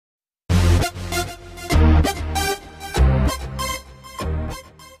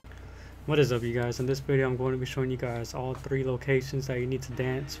What is up, you guys? In this video I'm going to be showing you guys all 3 locations that you need to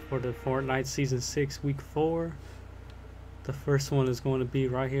dance for the Fortnite Season 6 Week 4. The first one is going to be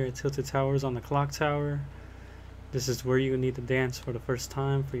right here at Tilted Towers on the clock tower. This is where you need to dance for the first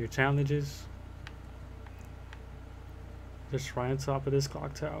time for your challenges. Just right on top of this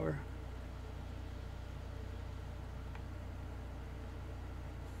clock tower.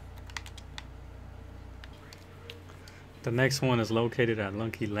 The next one is located at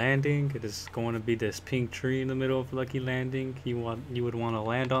Lucky Landing. It is going to be this pink tree in the middle of Lucky Landing. You would want to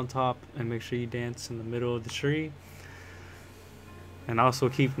land on top and make sure you dance in the middle of the tree. And also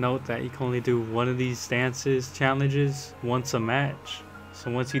keep note that you can only do one of these challenges once a match. So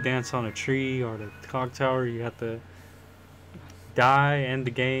once you dance on a tree or the clock tower, you have to die, end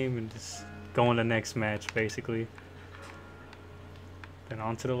the game, and just go on the next match basically. Then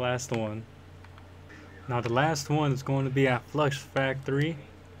on to the last one. Now the last one is going to be at Flux Factory,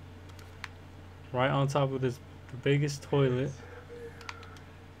 right on top of the biggest toilet.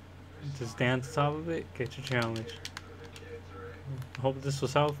 Just dance on top of it, get your challenge. I hope this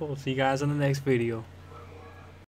was helpful. See you guys in the next video.